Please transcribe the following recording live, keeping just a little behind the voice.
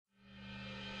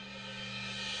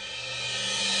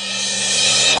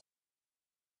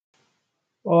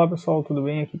Olá pessoal, tudo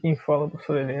bem? Aqui quem fala é o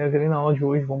professor Eliezer e na aula de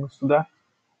hoje vamos estudar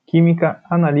Química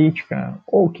Analítica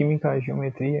ou Química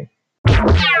Geometria.